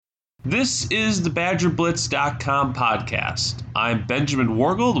This is the BadgerBlitz.com podcast. I'm Benjamin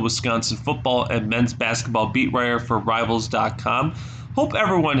Wargel, the Wisconsin football and men's basketball beat writer for Rivals.com. Hope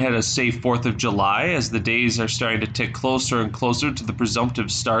everyone had a safe 4th of July as the days are starting to tick closer and closer to the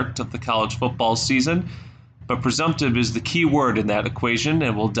presumptive start of the college football season. But presumptive is the key word in that equation,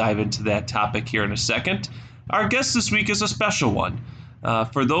 and we'll dive into that topic here in a second. Our guest this week is a special one.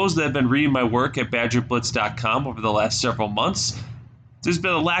 For those that have been reading my work at BadgerBlitz.com over the last several months, there's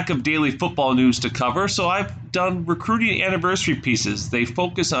been a lack of daily football news to cover, so I've done recruiting anniversary pieces. They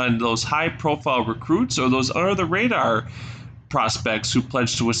focus on those high-profile recruits or those under-the-radar prospects who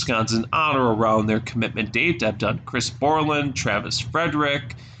pledged to Wisconsin on or around their commitment date. I've done Chris Borland, Travis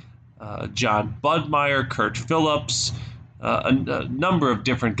Frederick, John Budmeyer, Kurt Phillips, a number of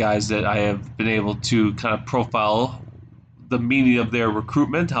different guys that I have been able to kind of profile the meaning of their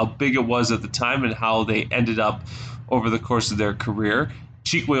recruitment, how big it was at the time, and how they ended up over the course of their career.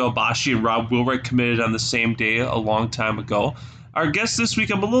 Chikwe Obashi and Rob Wilwright committed on the same day a long time ago. Our guest this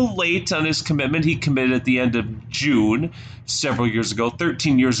week, I'm a little late on his commitment. He committed at the end of June, several years ago,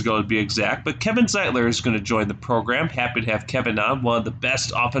 13 years ago to be exact. But Kevin Zeitler is going to join the program. Happy to have Kevin on, one of the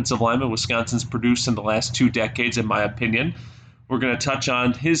best offensive linemen Wisconsin's produced in the last 2 decades, in my opinion. We're going to touch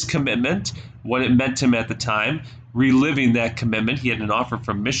on his commitment, what it meant to him at the time, reliving that commitment. He had an offer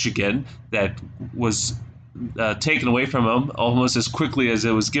from Michigan that was taken away from him almost as quickly as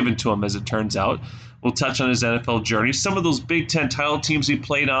it was given to him, as it turns out. We'll touch on his NFL journey, some of those Big Ten title teams he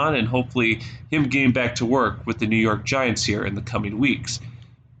played on, and hopefully him getting back to work with the New York Giants here in the coming weeks.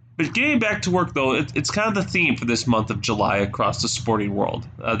 But getting back to work, though, it's kind of the theme for this month of July across the sporting world.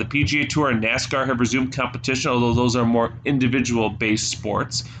 The PGA Tour and NASCAR have resumed competition, although those are more individual-based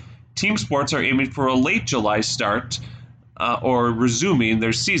sports. Team sports are aiming for a late July start or resuming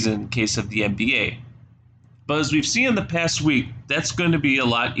their season in case of the NBA. But as we've seen in the past week, that's going to be a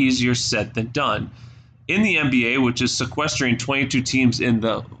lot easier said than done. In the NBA, which is sequestering 22 teams in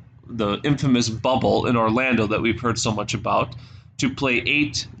the infamous bubble in Orlando that we've heard so much about, to play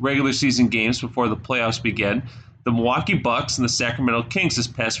 8 regular season games before the playoffs begin, the Milwaukee Bucks and the Sacramento Kings this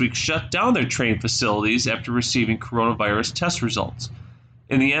past week shut down their training facilities after receiving coronavirus test results.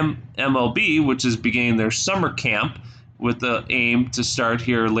 In the MLB, which is beginning their summer camp with the aim to start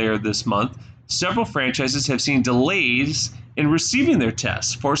here later this month, several franchises have seen delays in receiving their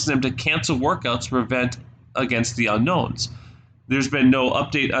tests, forcing them to cancel workouts to prevent against the unknowns. There's been no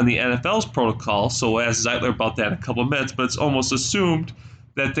update on the NFL's protocol, so we'll ask Zeitler about that in a couple of minutes, but it's almost assumed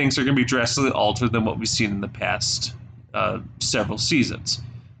that things are going to be drastically altered than what we've seen in the past several seasons.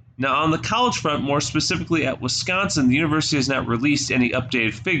 Now, on the college front, more specifically at Wisconsin, the university has not released any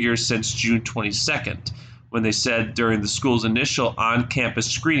updated figures since June 22nd. When they said during the school's initial on-campus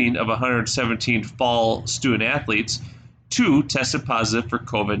screening of 117 fall student-athletes, 2 tested positive for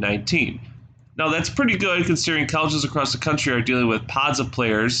COVID-19. Now, that's pretty good considering colleges across the country are dealing with pods of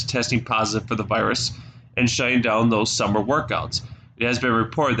players testing positive for the virus and shutting down those summer workouts. It has been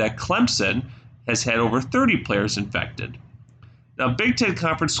reported that Clemson has had over 30 players infected. Now, Big Ten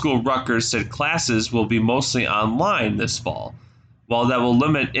Conference school Rutgers said classes will be mostly online this fall. While that will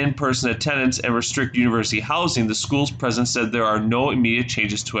limit in-person attendance and restrict university housing, the school's president said there are no immediate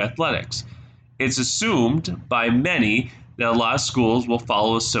changes to athletics. It's assumed by many that a lot of schools will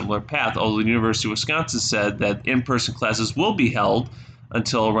follow a similar path, although the University of Wisconsin said that in-person classes will be held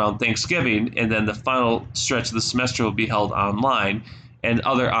until around Thanksgiving, and then the final stretch of the semester will be held online, and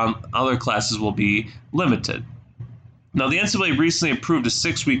other classes will be limited. Now, the NCAA recently approved a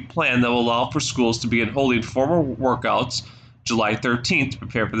 6-week plan that will allow for schools to begin holding formal workouts July 13th to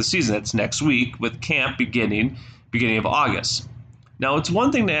prepare for the season. That's next week, with camp beginning of August. Now, it's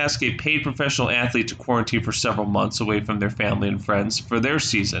one thing to ask a paid professional athlete to quarantine for several months away from their family and friends for their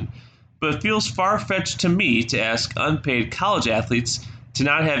season, but it feels far-fetched to me to ask unpaid college athletes to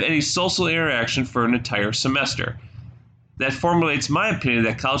not have any social interaction for an entire semester. That formulates my opinion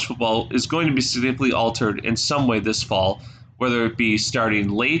that college football is going to be significantly altered in some way this fall, whether it be starting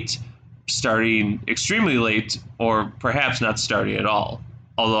late, starting extremely late, or perhaps not starting at all.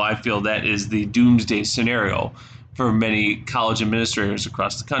 Although I feel that is the doomsday scenario for many college administrators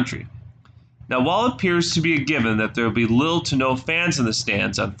across the country. Now, while it appears to be a given that there will be little to no fans in the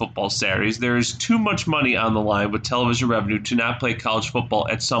stands on football Saturdays, there is too much money on the line with television revenue to not play college football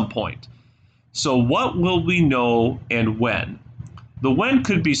at some point. So what will we know and when? The when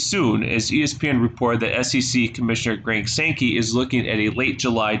could be soon, as ESPN reported that SEC Commissioner Greg Sankey is looking at a late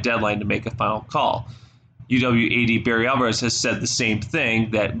July deadline to make a final call. UW AD Barry Alvarez has said the same thing,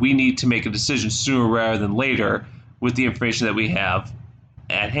 that we need to make a decision sooner rather than later with the information that we have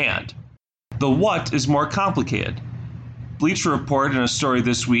at hand. The what is more complicated. Bleacher Report, in a story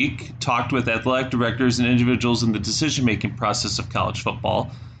this week, talked with athletic directors and individuals in the decision-making process of college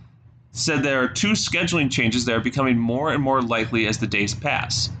football, said there are two scheduling changes that are becoming more and more likely as the days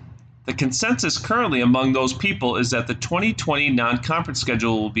pass. The consensus currently among those people is that the 2020 non-conference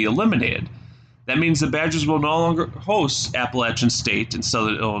schedule will be eliminated. That means the Badgers will no longer host Appalachian State in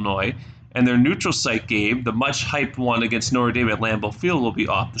Southern Illinois, and their neutral site game, the much-hyped one against Notre Dame at Lambeau Field, will be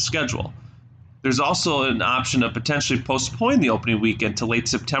off the schedule. There's also an option of potentially postponing the opening weekend to late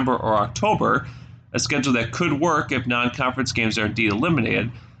September or October, a schedule that could work if non-conference games are indeed eliminated.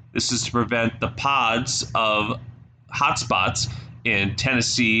 This is to prevent the pods of hotspots in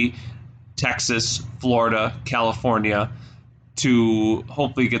Tennessee, Texas, Florida, California, to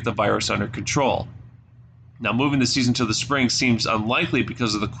hopefully get the virus under control. Now, moving the season to the spring seems unlikely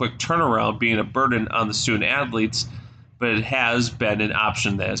because of the quick turnaround being a burden on the student athletes, but it has been an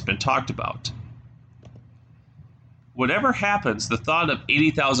option that has been talked about. Whatever happens, the thought of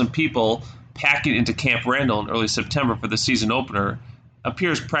 80,000 people packing into Camp Randall in early September for the season opener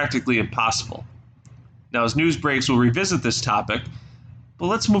appears practically impossible. Now, as news breaks, we'll revisit this topic, but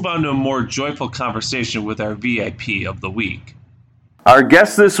let's move on to a more joyful conversation with our VIP of the week. Our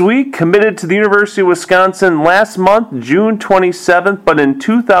guest this week committed to the University of Wisconsin last month, June 27th, but in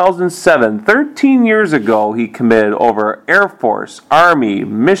 2007, 13 years ago, he committed over Air Force, Army,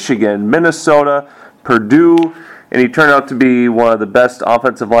 Michigan, Minnesota, Purdue, and he turned out to be one of the best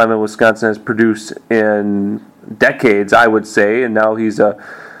offensive linemen Wisconsin has produced in decades, I would say, and now he's a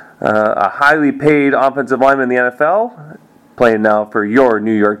highly paid offensive lineman in the NFL, playing now for your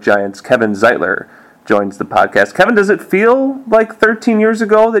New York Giants. Kevin Zeitler joins the podcast. Kevin, does it feel like 13 years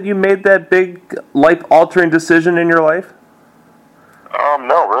ago that you made that big life-altering decision in your life?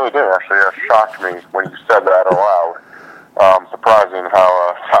 No, it really didn't. Actually, it shocked me when you said that aloud. Surprising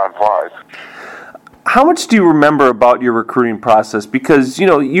how time flies. How much do you remember about your recruiting process? Because,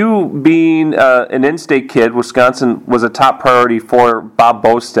 you being an in-state kid, Wisconsin was a top priority for Bob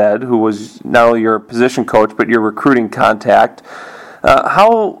Bostad, who was not only your position coach, but your recruiting contact.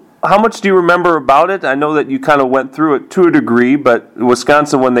 How much do you remember about it? I know that you kind of went through it to a degree, but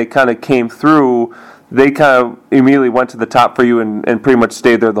Wisconsin, when they kind of came through, they kind of immediately went to the top for you and pretty much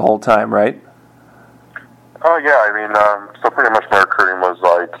stayed there the whole time, right? Oh, yeah. So pretty much my recruiting was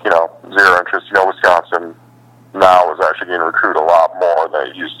zero interest. Wisconsin now is actually getting recruited a lot more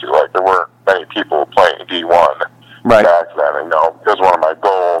than it used to. There weren't many people playing D1 back then. It was one of my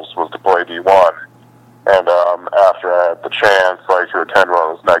goals was to play D1. And after I had the chance, to attend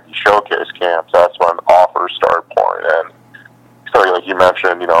one of those Nike Showcase camps, that's when offers started pouring in. So, like you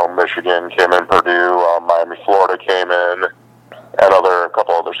mentioned, Michigan came in, Purdue, Miami, Florida came in, and a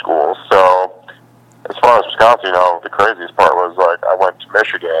couple other schools. So, as far as Wisconsin, the craziest part was, I went to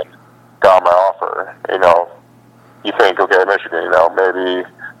Michigan, got my offer. You think, okay, Michigan, maybe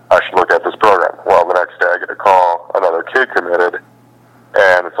I should look at this program. Well, the next day I get a call, another kid committed,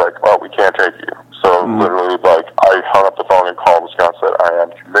 and it's well, we can't take you. So literally, I hung up the phone and called Wisconsin, said, I am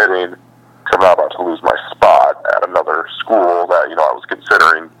committing, because I'm not about to lose my spot at another school that, I was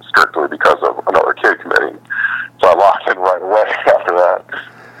considering strictly because of another kid committing. So I locked in right away after that.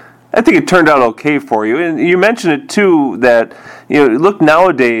 I think it turned out okay for you. And you mentioned it, too, that, look,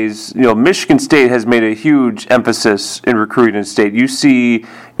 nowadays, Michigan State has made a huge emphasis in recruiting in state. You see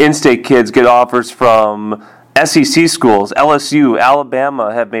in-state kids get offers from SEC schools. LSU,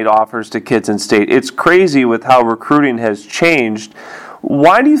 Alabama have made offers to kids in state. It's crazy with how recruiting has changed.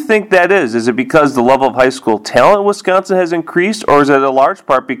 Why do you think that is? Is it because the level of high school talent in Wisconsin has increased, or is it a large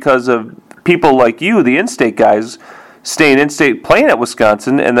part because of people like you, the in-state guys, staying in-state, playing at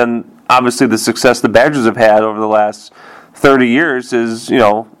Wisconsin, and then obviously the success the Badgers have had over the last 30 years is,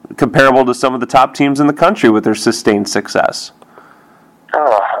 comparable to some of the top teams in the country with their sustained success?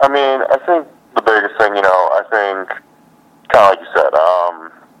 I think the biggest thing, I think, kind of like you said,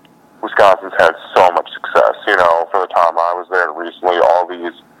 Wisconsin's had so much success, for the time I was there recently, all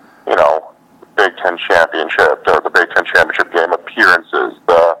these, Big Ten championship, or the Big Ten championship game appearances,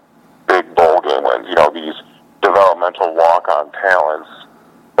 the big bowl game wins, these developmental walk-on talents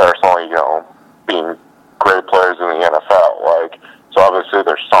that are suddenly, being great players in the NFL. So obviously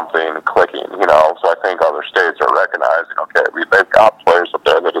there's something clicking, so I think other states are recognizing, okay, they've got players up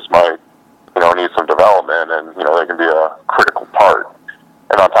there that just might, need some development, and, they can be a critical part.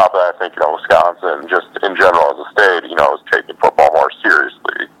 And on top of that, I think, Wisconsin, just in general as a state, is taking football more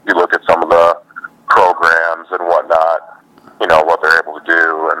seriously. You look at some of the programs and whatnot, what they're able to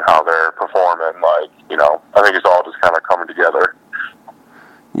do and how they're performing, I think it's all just kind of coming together.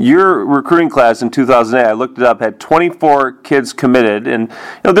 your recruiting class in 2008, I looked it up, had 24 kids committed, and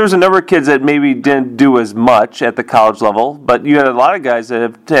there's a number of kids that maybe didn't do as much at the college level, but you had a lot of guys that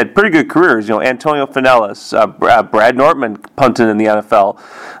have had pretty good careers. Antonio Finellis, Brad Nortman punting in the NFL.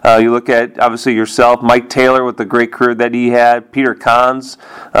 You look at obviously yourself, Mike Taylor with the great career that he had. Peter Kahns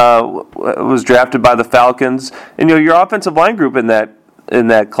was drafted by the Falcons, and your offensive line group in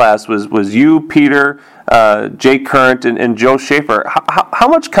that class was you, Peter, Jake Current, and Joe Schaefer. How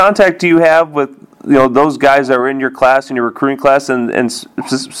much contact do you have with those guys that were in your class, in your recruiting class, and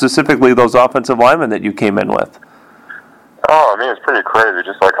specifically those offensive linemen that you came in with? Oh, I mean, it's pretty crazy.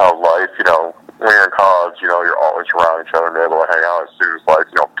 Just like how life, when you're in college, you're always around each other and able to hang out. As soon as life,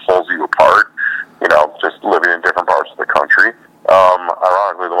 pulls you apart, just living in different parts of the country.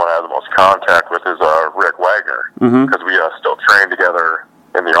 Ironically, the one I have the most contact with is Rick Wagner, because we still train together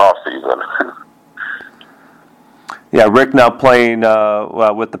in the off season. Yeah, Rick now playing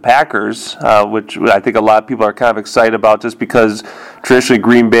with the Packers, which I think a lot of people are kind of excited about, just because traditionally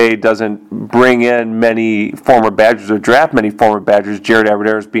Green Bay doesn't bring in many former Badgers or draft many former Badgers. Jared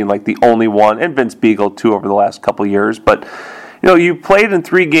Aberdeen's being like the only one, and Vince Beagle too over the last couple of years. But you played in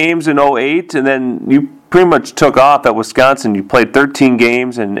 3 games in 2008, and then you pretty much took off at Wisconsin. You played 13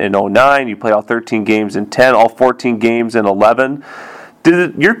 games in 2009. You played all 13 games in 10, all 14 games in 11.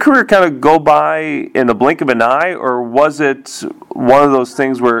 Did your career kind of go by in the blink of an eye, or was it one of those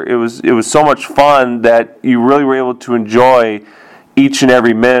things where it was so much fun that you really were able to enjoy each and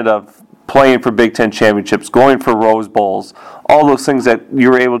every minute of playing for Big Ten championships, going for Rose Bowls, all those things that you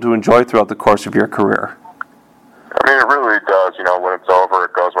were able to enjoy throughout the course of your career? I mean, it really does. When it's over,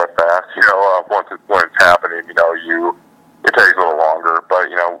 it goes by fast. When it's happening, it takes a little longer. But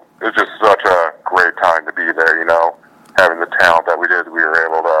it's just such a great time to be there. Having the talent that we did, we were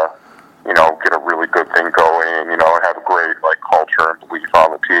able to, get a really good thing going. And have a great culture and belief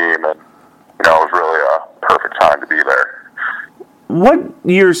on the team, and it was really a perfect time to be there. What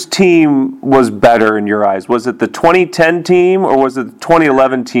year's team was better in your eyes? Was it the 2010 team, or was it the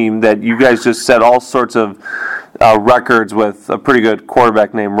 2011 team that you guys just set all sorts of records with a pretty good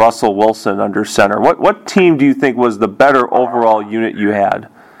quarterback named Russell Wilson under center? What team do you think was the better overall unit you had?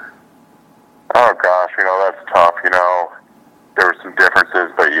 Oh gosh, that's tough. There were some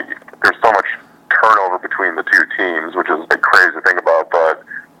differences, but there's so much turnover between the two teams, which is crazy to think about. But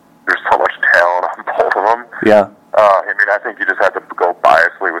there's so much talent on both of them. Yeah. I think you just had to go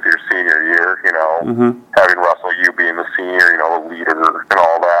biasly with your senior year. Having Russell, you being the senior, the leader and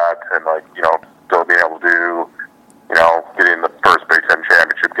all that, and still being able to do, getting the first Big Ten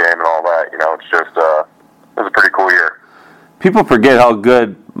championship game and all that. It's just it was a pretty cool year. People forget how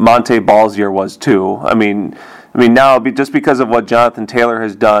good Monte Ball's year was too. I mean now, just because of what Jonathan Taylor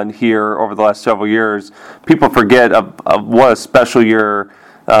has done here over the last several years, people forget of what a special year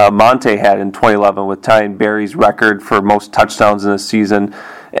Monte had in 2011 with tying Barry's record for most touchdowns in a season.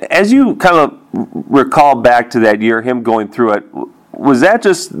 As you kind of recall back to that year, him going through it, was that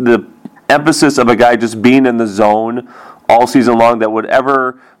just the emphasis of a guy just being in the zone all season long, that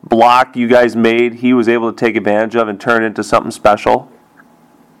whatever block you guys made, he was able to take advantage of and turn it into something special?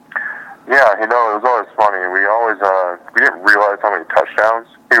 Yeah, it was always funny. We didn't realize how many touchdowns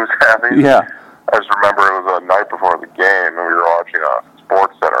he was having. Yeah. I just remember it was a night before the game, and we were watching a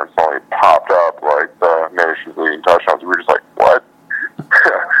Sports Center, and suddenly it popped up the nation's leading touchdowns. We were just like, what?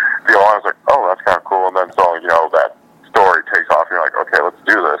 The alarm was like, oh, that's kind of cool. And then suddenly, that story takes off, and you're like, okay, let's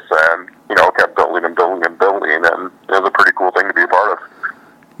do this. And, it kept building and building and building, and it was a pretty cool thing to be a part of.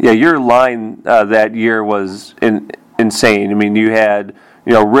 Yeah, your line that year was insane. I mean, you had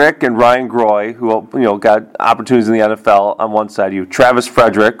Rick and Ryan Groy, who got opportunities in the NFL on one side of you. Travis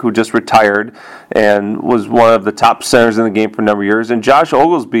Frederick, who just retired and was one of the top centers in the game for a number of years. And Josh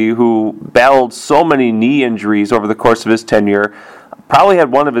Oglesby, who battled so many knee injuries over the course of his tenure, probably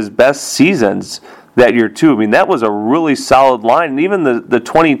had one of his best seasons that year too. I mean, that was a really solid line. And even the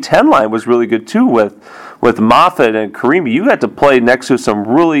 2010 line was really good too with Moffitt and Karimi. You got to play next to some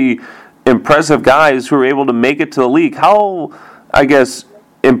really impressive guys who were able to make it to the league. How, I guess,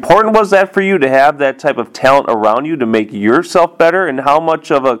 important was that for you to have that type of talent around you to make yourself better, and how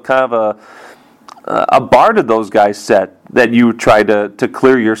much of a kind of a bar did those guys set that you tried to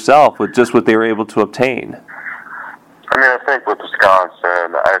clear yourself with just what they were able to obtain? I think with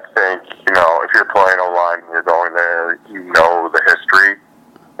Wisconsin, if you're playing a line and you're going there, the history,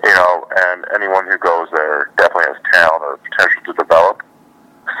 and anyone who goes there definitely has talent or potential to develop.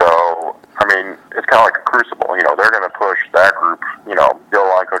 So, it's kind of like a crucible. They're going to push that group. The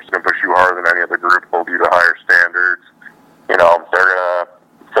line coach is going to push you harder than any other group, hold you to higher standards. They're going to,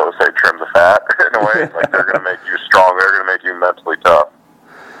 so to say, trim the fat in a way. They're going to make you strong. They're going to make you mentally tough.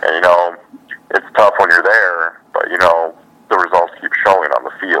 And, it's tough when you're there, but, the results keep showing on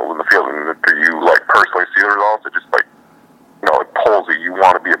the field. And the field, and after you, personally see the results, it just, it pulls you. You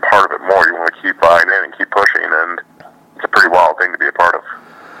want to be a part of it more. You want to keep buying in and keep pushing, and it's a pretty wild thing to be a part of.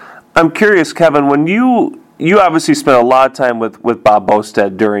 I'm curious, Kevin, when you obviously spent a lot of time with Bob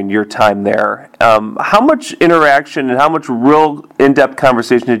Bostad during your time there. How much interaction and how much real in-depth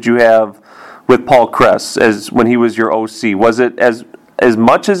conversation did you have with Paul Kress as when he was your OC? Was it as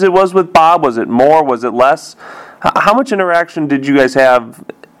much as it was with Bob? Was it more? Was it less? How much interaction did you guys have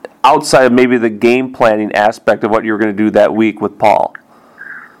outside of maybe the game planning aspect of what you were going to do that week with Paul?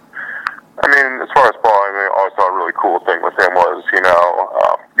 I mean, as far as Paul, I always thought a really cool thing with him was, you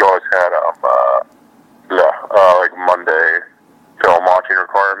always had Monday film watching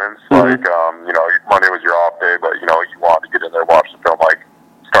requirements. Monday was your off day, but you wanted to get in there, watch the film,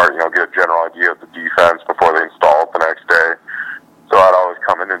 start, get a general idea of the defense before they install it the next day. So I'd always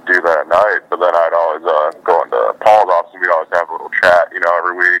come in and do that at night, but then I'd always go into Paul's office, and we'd always have a little chat,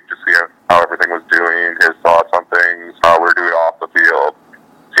 every week, just see how everything was doing, his thoughts on things, how we were doing off the field.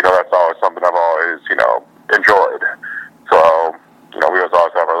 So, that's always something I've always, enjoyed. So, we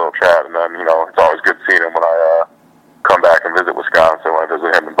always have our little chat, and then, it's always good seeing him when I come back and visit Wisconsin, when I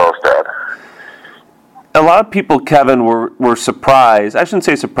visit him in Bostad. A lot of people, Kevin, were surprised. I shouldn't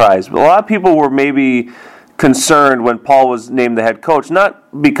say surprised, but a lot of people were maybe concerned when Paul was named the head coach,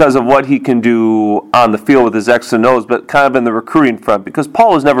 not because of what he can do on the field with his X's and O's, but kind of in the recruiting front, because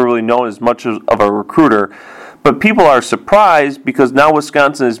Paul was never really known as much of a recruiter. But people are surprised because now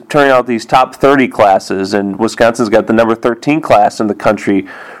Wisconsin is turning out these top 30 classes, and Wisconsin's got the number 13 class in the country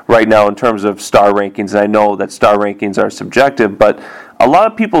right now in terms of star rankings. And I know that star rankings are subjective, but a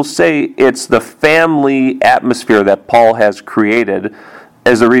lot of people say it's the family atmosphere that Paul has created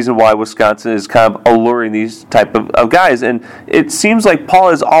as the reason why Wisconsin is kind of alluring these type of guys. And it seems like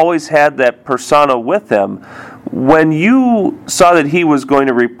Paul has always had that persona with him. When you saw that he was going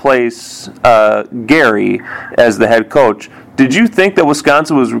to replace Gary as the head coach, did you think that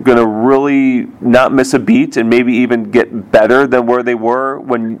Wisconsin was going to really not miss a beat and maybe even get better than where they were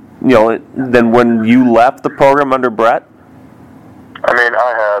when you left the program under Brett? I mean,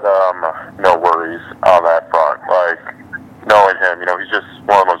 I had no worries on that front. Knowing him, he's just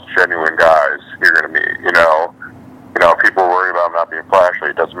one of the most genuine guys you're going to meet. People worry about him not being flashy.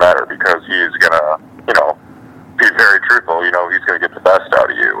 It doesn't matter because he's going to, be very truthful. He's going to get the best out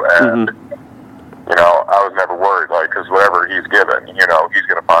of you. And, I was never worried, because whatever he's given, he's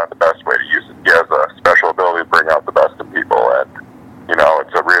going to find the best way to use it. He has a special ability to bring out the best in people. And,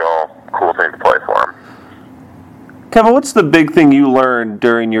 it's a real cool thing to play for him. Kevin, what's the big thing you learned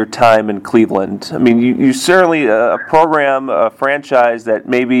during your time in Cleveland? I mean, you certainly a program, a franchise that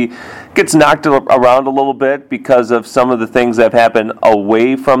maybe gets knocked around a little bit because of some of the things that have happened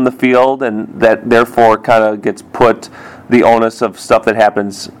away from the field, and that therefore kind of gets put the onus of stuff that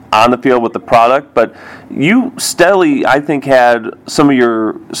happens on the field with the product. But you steadily, I think, had some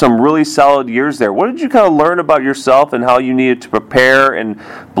really solid years there. What did you kind of learn about yourself and how you needed to prepare and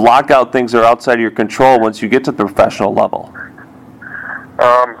block out things that are outside of your control once you get to the professional level?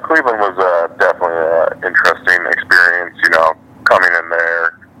 Cleveland was definitely an interesting experience, coming in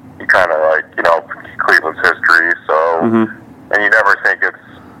there. You kind of Cleveland's history, so, and you never think it's,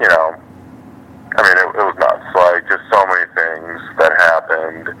 it was nuts. Just so many things that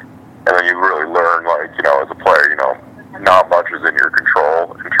happened, and then you really learn, as a player, not much is in your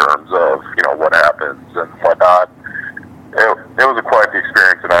control in terms of, what happens and whatnot. It was quite the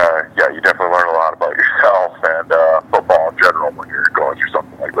experience, and you definitely learn a lot about yourself and football in general when you're going through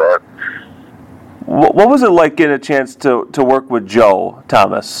something like that. What was it like getting a chance to work with Joe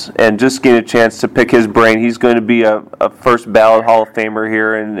Thomas and just getting a chance to pick his brain? He's going to be a first ballot Hall of Famer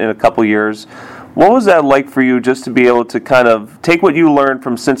here in a couple years. What was that like for you just to be able to kind of take what you learned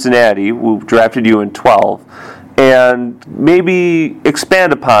from Cincinnati, who drafted you in 12, and maybe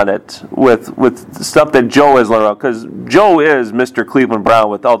expand upon it with stuff that Joe has learned about? Because Joe is Mr. Cleveland Brown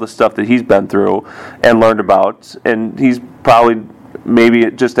with all the stuff that he's been through and learned about, and he's probably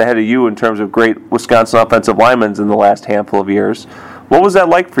maybe just ahead of you in terms of great Wisconsin offensive linemen in the last handful of years. What was that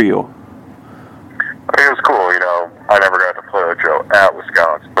like for you? It was cool, I never got to play with Joe at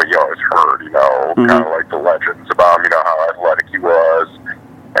Wisconsin, but you always heard, kind of the legends about him, how athletic he was.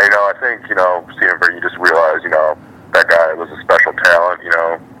 And, I think, seeing him, you just realize, that guy was a special talent,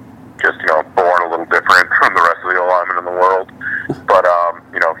 just, born a little different from the rest of the linemen in the world. But,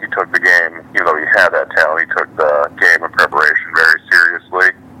 he took the game, even though he had that talent, he took the game and preparation very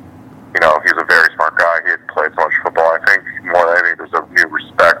seriously. He's a very smart guy. He had played so much football. I think more than anything, there's a new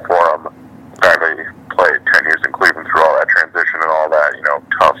respect for him. The fact that he played 10 years in Cleveland through all that transition and all that,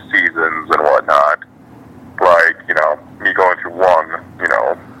 tough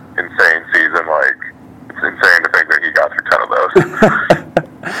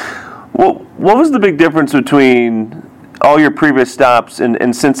Well, what was the big difference between all your previous stops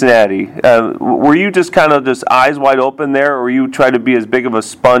in Cincinnati? Were you just kind of just eyes wide open there, or you tried to be as big of a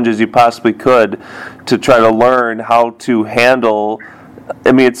sponge as you possibly could to try to learn how to handle?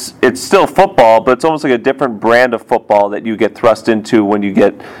 I mean, it's still football, but it's almost like a different brand of football that you get thrust into when you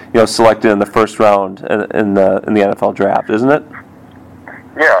get selected in the first round in the NFL draft, isn't it?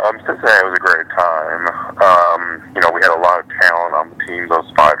 Yeah, Cincinnati was a great time. We had a lot of talent on the team those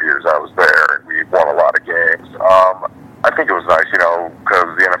 5 years I was there, and we won a lot of games. I think it was nice, because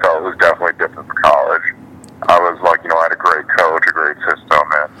the NFL was definitely different from college. I was like, I had a great coach, a great system,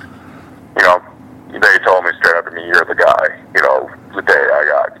 and, they told me straight up, you're the guy, the day I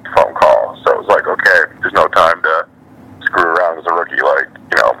got the phone call. So it was like, okay, there's no time to screw around as a rookie. Like,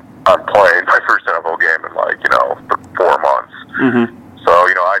 I'm playing my first NFL game in, for 4 months. Mm-hmm. So,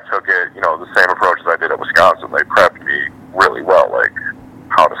 I took it, the same approach as I did at Wisconsin. They prepped me really well, like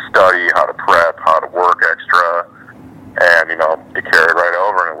how to study, how to prep, how to work extra. And, it carried right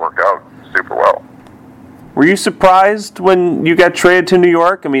over and it worked out super well. Were you surprised when you got traded to New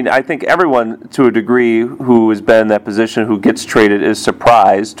York? I mean, I think everyone, to a degree, who has been in that position, who gets traded, is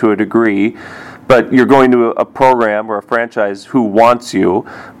surprised to a degree. But you're going to a program or a franchise who wants you.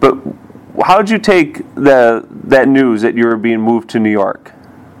 But how did you take that news that you were being moved to New York?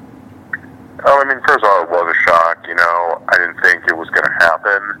 First of all, it was a shock. I didn't think it was going to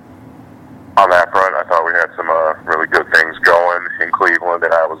happen on that front. I thought we had some really good things going in Cleveland,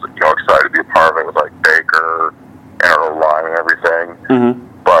 and I was, excited to be a part of it with, like, Baker and our line and everything.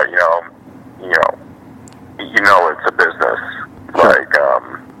 Mm-hmm. But, it's a business. Sure. Like,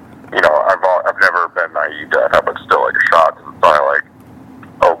 I've never been naive to that, but still, like, a shock. It's not like,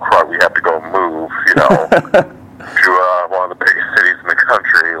 oh, crap, we have to go move, to one of the biggest cities in the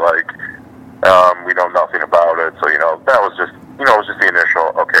country. Like, we know nothing about it. So, that was just, it was just the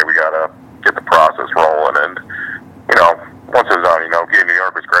initial, okay, we got to get the process rolling. And, once it was on, getting to New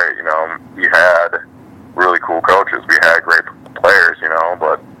York was great. We had really cool coaches. We had great players,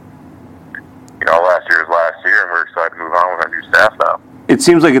 but, last year is last year, and we're excited to move on with our new staff now. It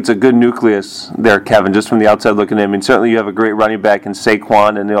seems like it's a good nucleus there, Kevin, just from the outside looking in. I mean, certainly you have a great running back in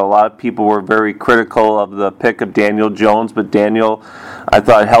Saquon, and a lot of people were very critical of the pick of Daniel Jones, but Daniel, I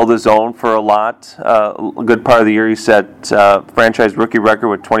thought, held his own for a lot. A good part of the year he set franchise rookie record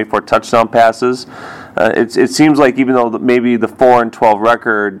with 24 touchdown passes. It seems like even though maybe the 4-12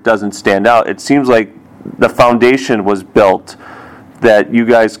 record doesn't stand out, it seems like the foundation was built that you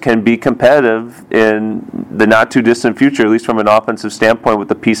guys can be competitive in the not-too-distant future, at least from an offensive standpoint, with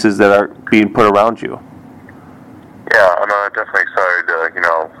the pieces that are being put around you. Yeah, I'm definitely excited to,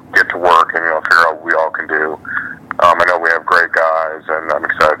 get to work and, figure out what we all can do. I know we have great guys, and I'm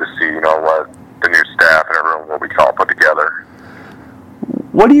excited to see, what the new staff and everyone, what we can all put together.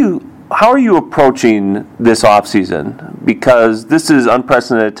 How are you approaching this offseason? Because this is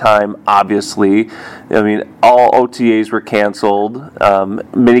unprecedented time, obviously. I mean, all OTAs were canceled.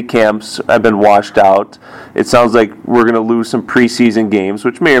 Mini camps have been washed out. It sounds like we're going to lose some preseason games,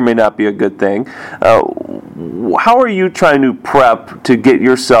 which may or may not be a good thing. How are you trying to prep to get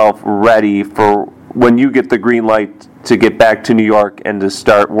yourself ready for when you get the green light to get back to New York and to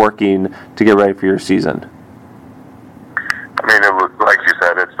start working to get ready for your season? It was, like you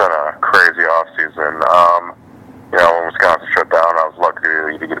said, it's been a crazy off-season. When Wisconsin shut down, I was lucky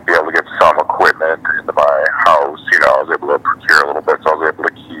to be able to get some equipment into my house. I was able to procure a little bit, so I was able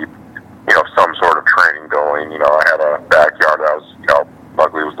to keep, some sort of training going. I had a backyard that I was,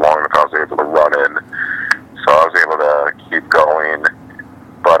 luckily it was long enough I was able to run in. So I was able to keep going.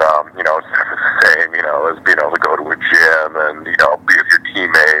 But, it's never the same, as being able to go to a gym and, be with your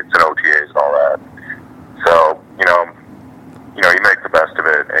teammates and OTAs and all that. So, you make the best of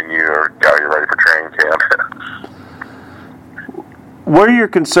it, and you're ready for training camp. What are your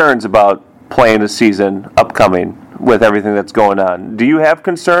concerns about playing a season upcoming with everything that's going on? Do you have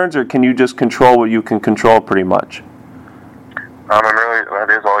concerns, or can you just control what you can control pretty much? Really, that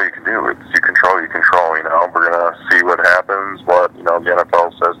is all you can do. It's you control. We're going to see what happens, what, the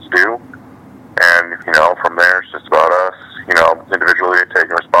NFL says to do. And, from there, it's just about us, individually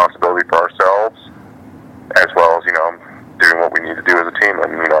taking responsibility for ourselves, as well as, doing what we need to do as a team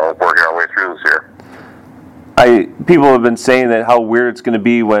and, working our way through this year. People have been saying that how weird it's going to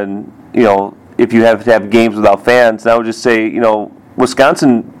be when, if you have to have games without fans. And I would just say,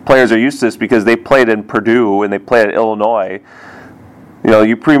 Wisconsin players are used to this because they played in Purdue and they played at Illinois.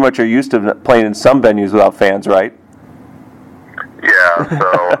 You pretty much are used to playing in some venues without fans, right? Yeah,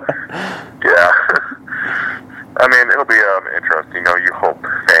 so, yeah. It'll be interesting. You hope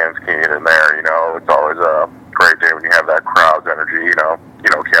fans can get in there. It's always a great day when you have that crowd's energy,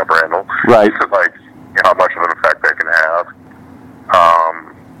 Camp Randall. Right. Like, how much of an effect that can have.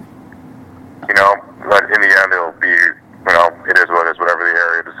 But in the end, it'll be, it is what it is, whatever the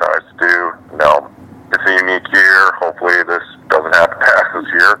area decides to do. It's a unique year. Hopefully this doesn't have to pass this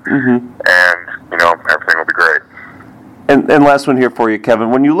year. Mm-hmm. And, everything will be great. And last one here for you,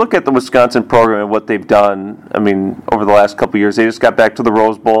 Kevin. When you look at the Wisconsin program and what they've done, I mean, over the last couple of years, they just got back to the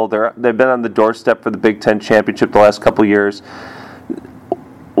Rose Bowl. They've been on the doorstep for the Big Ten championship the last couple of years.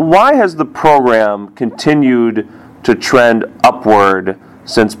 Why has the program continued to trend upward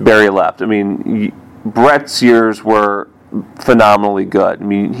since Barry left? I mean, Brett's years were phenomenally good. I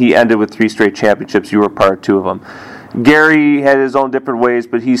mean, he ended with 3 straight championships. You were part of 2 of them. Gary had his own different ways,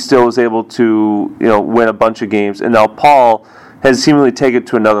 but he still was able to, win a bunch of games. And now Paul has seemingly taken it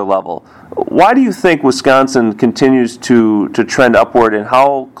to another level. Why do you think Wisconsin continues to trend upward, and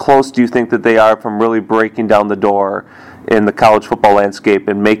how close do you think that they are from really breaking down the door in the college football landscape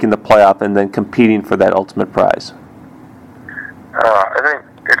and making the playoff and then competing for that ultimate prize? I think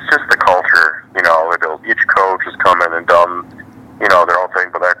it's just the culture. Each coach has come in and done, their own thing,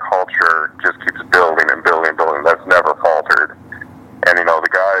 but that culture just keeps building and building and building. That's never faltered. And, the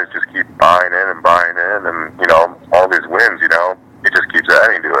guys just keep buying in, and, all these wins, it just keeps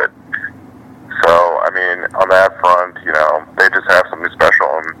adding to it. So, I mean, on that front, they just have something special,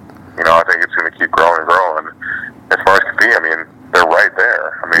 and, I think it's going to keep growing and growing. As far as competing, I mean, they're right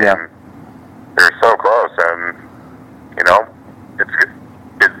there. I mean, they're so close, and,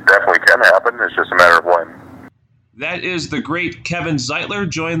 it definitely can happen. It's just a matter of when. That is the great Kevin Zeitler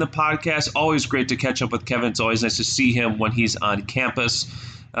joining the podcast. Always great to catch up with Kevin. It's always nice to see him when he's on campus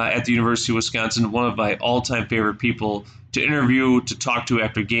at the University of Wisconsin. One of my all-time favorite people to interview, to talk to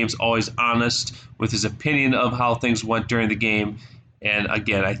after games. Always honest with his opinion of how things went during the game. And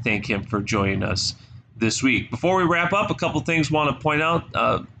again, I thank him for joining us this week. Before we wrap up, a couple things I want to point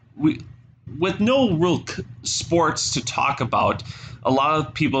out. With no real sports to talk about, a lot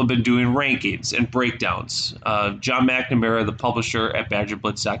of people have been doing rankings and breakdowns. John McNamara, the publisher at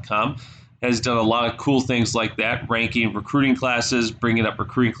BadgerBlitz.com, has done a lot of cool things like that, ranking recruiting classes, bringing up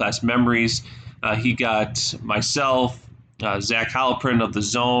recruiting class memories. He got myself, Zach Halprin of The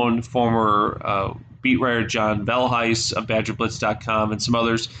Zone, former beat writer John Velheis of BadgerBlitz.com, and some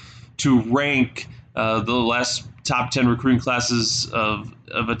others to rank the last top 10 recruiting classes of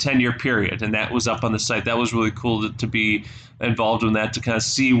a 10-year period, and that was up on the site. That was really cool to be involved in that, to kind of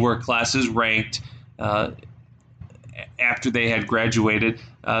see where classes ranked after they had graduated.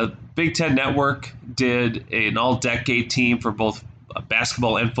 Big Ten Network did an all-decade team for both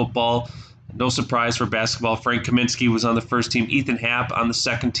basketball and football. No surprise for basketball. Frank Kaminsky was on the first team. Ethan Happ on the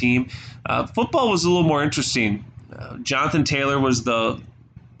second team. Football was a little more interesting. Jonathan Taylor was the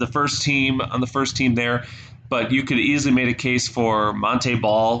first team on the first team there, but you could easily make a case for Monte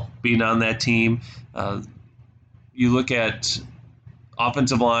Ball being on that team. You look at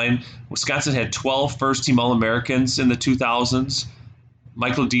offensive line. Wisconsin had 12 first-team All-Americans in the 2000s.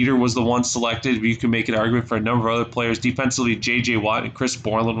 Michael Dieter was the one selected. You can make an argument for a number of other players. Defensively, J.J. Watt and Chris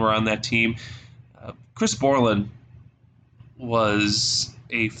Borland were on that team. Chris Borland was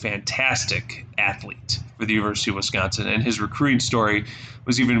a fantastic athlete for the University of Wisconsin, and his recruiting story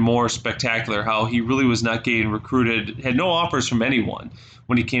was even more spectacular, how he really was not getting recruited, had no offers from anyone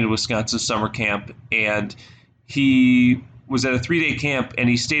when he came to Wisconsin summer camp, and he was at a 3-day camp, and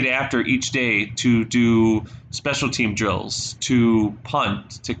he stayed after each day to do special team drills, to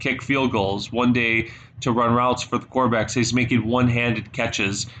punt, to kick field goals, one day to run routes for the quarterbacks. He's making one-handed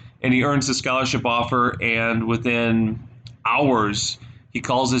catches, and he earns a scholarship offer, and within hours he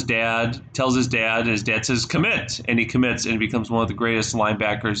calls his dad, tells his dad, and his dad says, commit, and he commits and becomes one of the greatest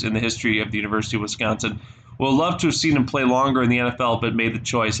linebackers in the history of the University of Wisconsin. We'll love to have seen him play longer in the NFL, but made the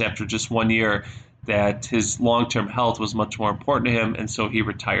choice after just 1 year that his long-term health was much more important to him, and so he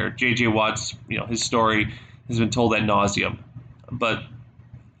retired. J.J. Watt's, his story has been told ad nauseum. But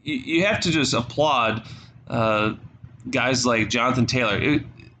you have to just applaud guys like Jonathan Taylor.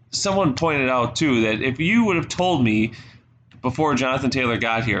 Someone pointed out, too, that if you would have told me before Jonathan Taylor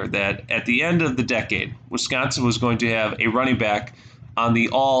got here that at the end of the decade, Wisconsin was going to have a running back on the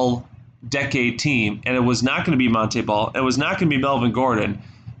all-decade team, and it was not going to be Monte Ball, it was not going to be Melvin Gordon,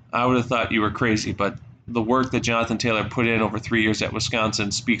 I would have thought you were crazy. But the work that Jonathan Taylor put in over 3 years at Wisconsin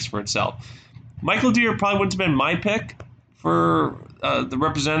speaks for itself. Michael Dieter probably wouldn't have been my pick for the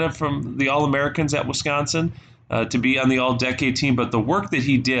representative from the All-Americans at Wisconsin to be on the all-decade team, but the work that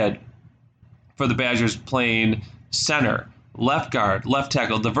he did for the Badgers playing center, left guard, left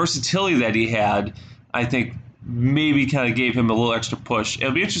tackle, the versatility that he had, I think maybe kind of gave him a little extra push.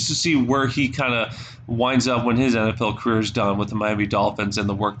 It'll be interesting to see where he kind of winds up when his NFL career is done with the Miami Dolphins and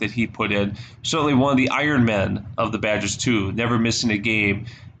the work that he put in. Certainly one of the Iron Men of the Badgers too, never missing a game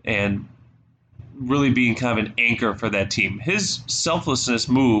and really being kind of an anchor for that team. His selflessness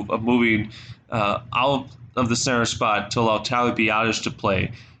move of moving out of the center spot to allow Tyler Biadasz to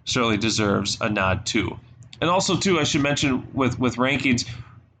play certainly deserves a nod too. And also too, I should mention with rankings,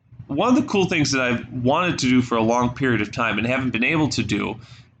 one of the cool things that I've wanted to do for a long period of time and haven't been able to do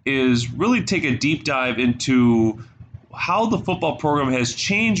is really take a deep dive into how the football program has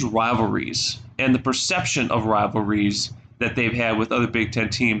changed rivalries and the perception of rivalries that they've had with other Big Ten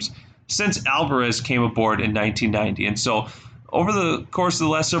teams since Alvarez came aboard in 1990. And so over the course of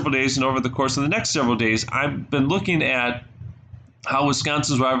the last several days and over the course of the next several days, I've been looking at how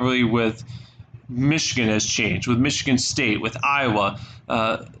Wisconsin's rivalry with Michigan has changed, with Michigan State, with Iowa.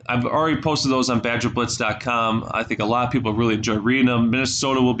 I've already posted those on BadgerBlitz.com. I think a lot of people really enjoy reading them.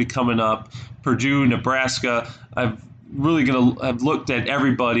 Minnesota will be coming up, Purdue, Nebraska. I've looked at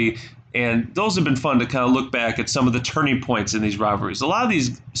everybody, and those have been fun to kind of look back at some of the turning points in these rivalries. A lot of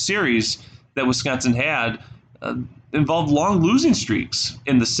these series that Wisconsin had involved long losing streaks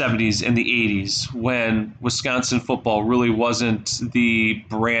in the 70s and the 80s when Wisconsin football really wasn't the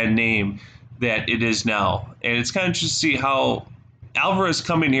brand name that it is now. And it's kind of interesting to see how Alvarez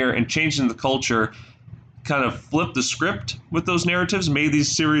coming here and changing the culture kind of flipped the script with those narratives, made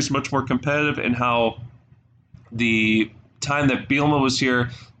these series much more competitive, and how the time that Bielema was here,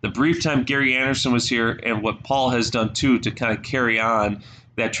 the brief time Gary Anderson was here, and what Paul has done too to kind of carry on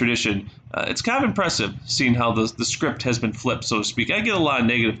that tradition. It's kind of impressive seeing how the script has been flipped, so to speak. I get a lot of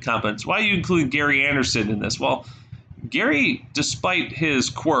negative comments. Why are you including Gary Anderson in this? Well, Gary, despite his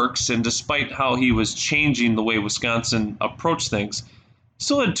quirks and despite how he was changing the way Wisconsin approached things,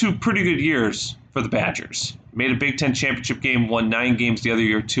 still had 2 pretty good years for the Badgers. Made a Big Ten championship game, won 9 games the other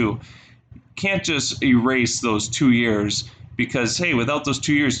year too. Can't just erase those 2 years because, hey, without those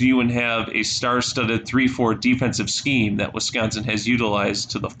 2 years, you wouldn't have a star-studded 3-4 defensive scheme that Wisconsin has utilized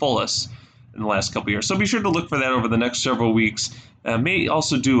to the fullest in the last couple of years. So be sure to look for that over the next several weeks. May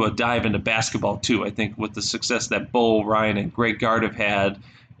also do a dive into basketball, too. I think with the success that Bo, Ryan, and Greg Gard have had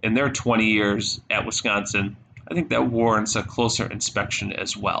in their 20 years at Wisconsin, I think that warrants a closer inspection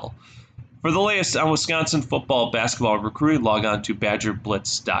as well. For the latest on Wisconsin football, basketball, and recruiting, log on to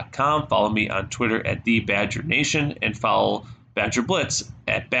BadgerBlitz.com. Follow me on Twitter at TheBadgerNation and follow Badger Blitz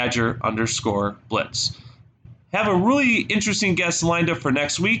at Badger_Blitz. Have a really interesting guest lined up for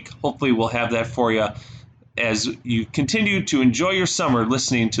next week. Hopefully we'll have that for you as you continue to enjoy your summer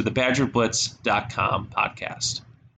listening to the BadgerBlitz.com podcast.